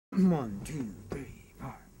1, 2, 3,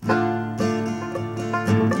 4.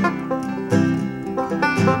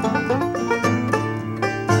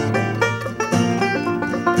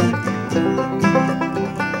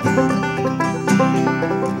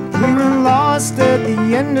 We were lost at the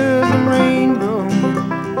end of the rainbow,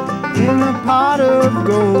 in a pot of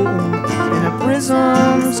gold, in a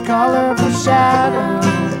prism's colorful shadow,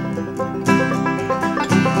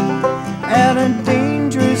 at a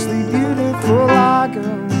dangerously beautiful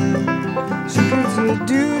lago. She could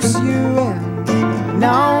seduce you and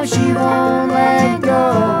now she won't let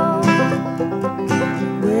go.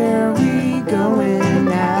 Where are we going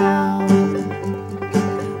now?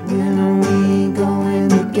 When are we going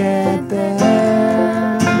to get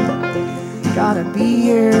there? Gotta be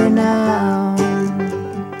here now.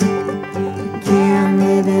 Can't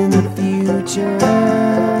live in the future,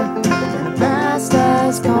 and the past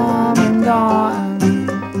has come and gone.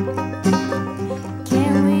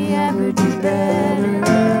 Can we ever do better?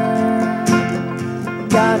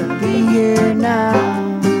 Gotta be here now.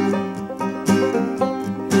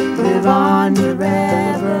 Live on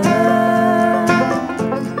forever.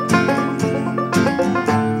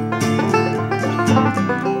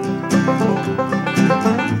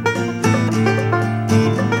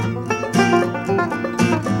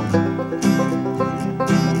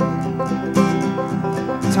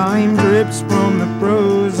 Time drips from the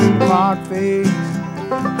frozen clock face.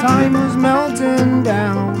 Time was melting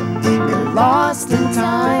down. We were lost in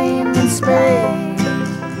time and space.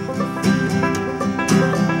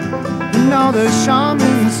 And now the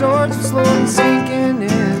shaman swords are slowly sinking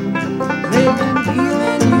in. They've been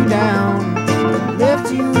peeling you down,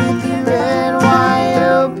 left you with your head wide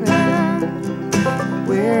open.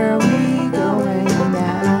 Where are we going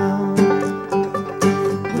now?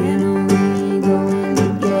 When are we going to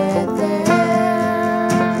get there?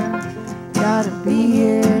 Gotta be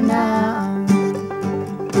here now.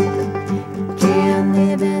 Can't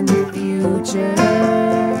live in the future,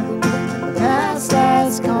 the past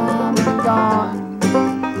has come and gone.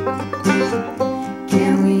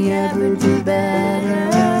 Can we ever do better?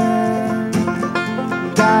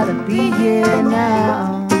 Gotta be here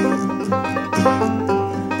now.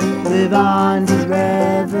 Live on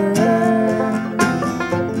forever.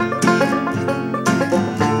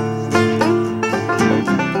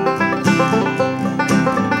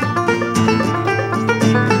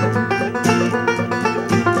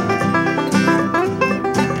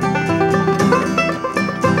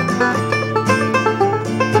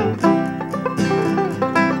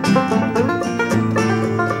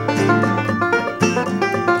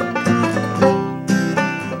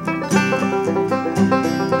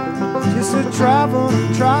 Travel,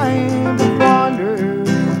 tribe of wanderers,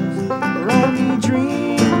 we're only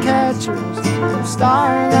dream catchers,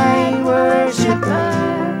 starlight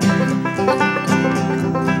worshippers,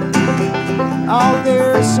 out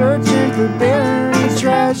there searching for buried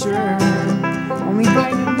treasure, only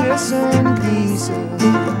finding missing pieces,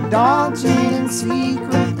 indulging in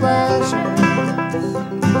secret pleasure.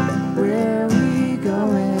 Where are we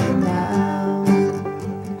going now?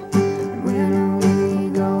 When are we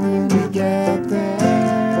going to get there?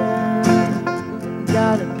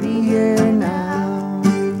 Gotta be here now.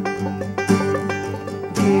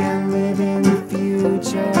 Can't live in the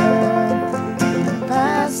future, the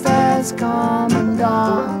past has come and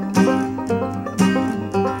gone.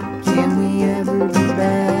 Can we ever do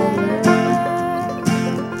better?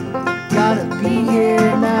 Gotta be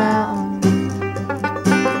here now.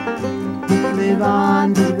 Live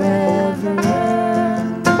on forever.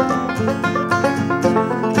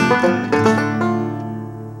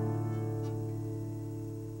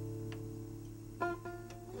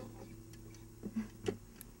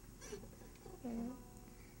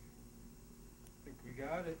 Think we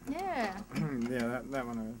got it. Yeah. Yeah, that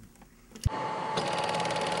one.